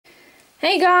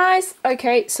Hey guys!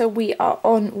 Okay, so we are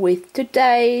on with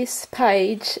today's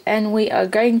page and we are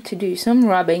going to do some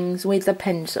rubbings with a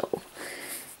pencil.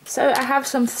 So I have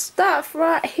some stuff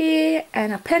right here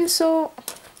and a pencil.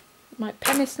 My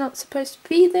pen is not supposed to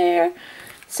be there.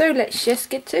 So let's just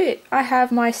get to it. I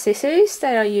have my scissors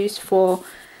that I use for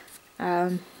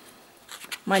my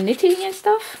knitting and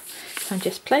stuff. So I'm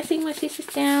just placing my scissors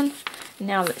down.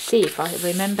 Now let's see if I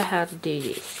remember how to do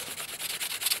this.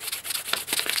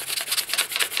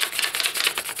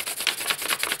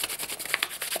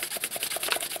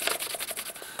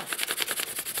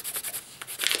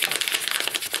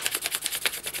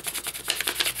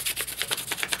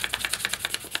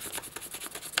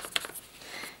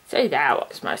 So that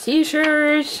was my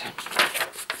scissors.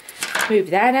 Move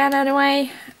that out of the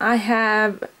way. I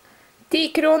have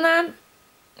 10 krona.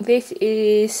 This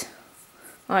is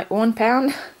like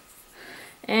 £1.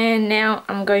 And now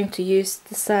I'm going to use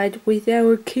the side with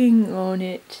our king on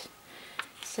it.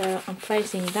 So I'm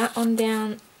placing that one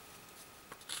down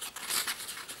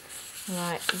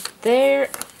right there.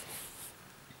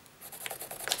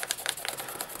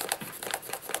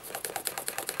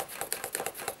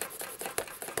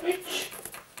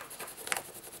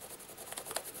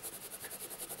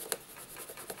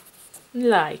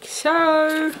 Like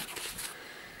so.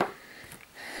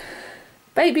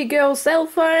 Baby girl cell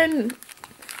phone,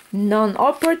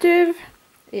 non-operative.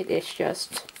 It is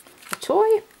just a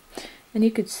toy, and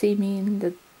you could see me in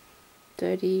the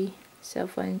dirty cell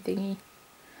phone thingy.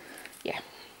 Yeah.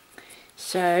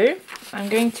 So I'm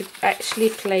going to actually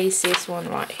place this one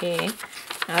right here.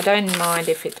 Now, I don't mind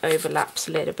if it overlaps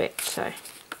a little bit, so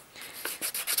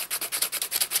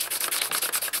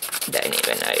don't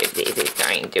even know if this is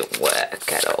going to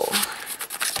work at all.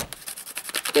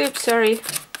 Oops, sorry.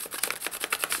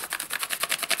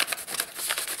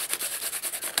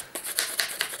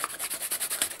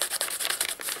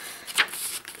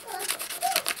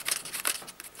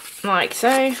 Like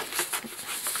so.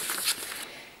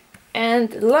 And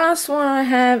the last one I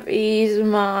have is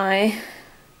my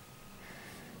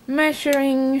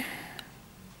measuring,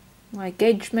 my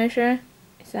gauge measure.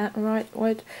 Is that the right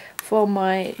word? For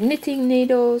my knitting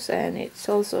needles, and it's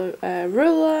also a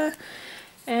ruler,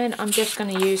 and I'm just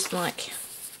going to use like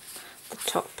the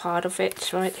top part of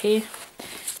it right here,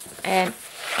 and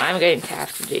I'm going to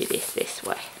have to do this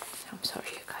way. I'm sorry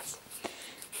you guys.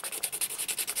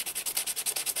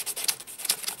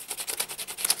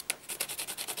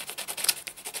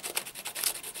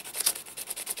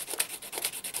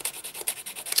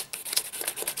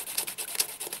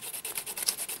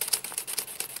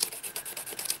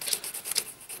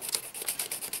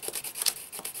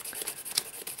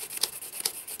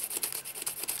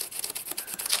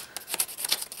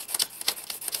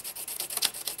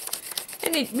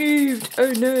 And it moved.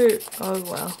 Oh no. Oh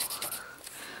well.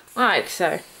 Right,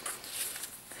 so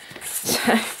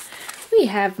we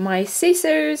have my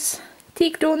scissors,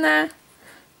 10 krona,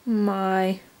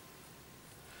 my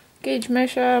gauge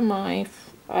measure, my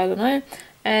I don't know,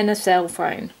 and a cell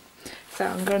phone. So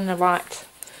I'm gonna write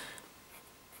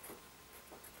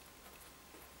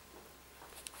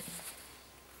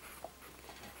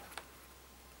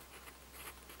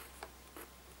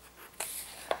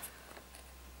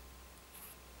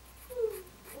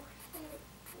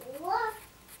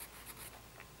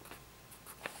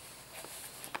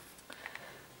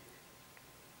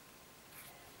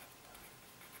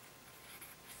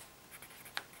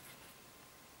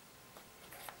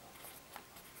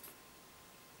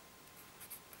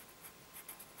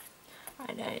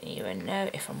I don't even know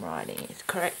if I'm writing it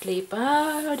correctly,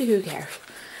 but who cares?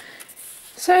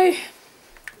 So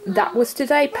that was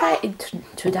today's page,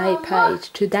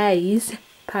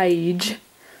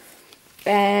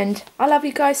 and I love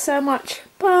you guys so much.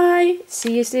 Bye,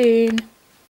 see you soon.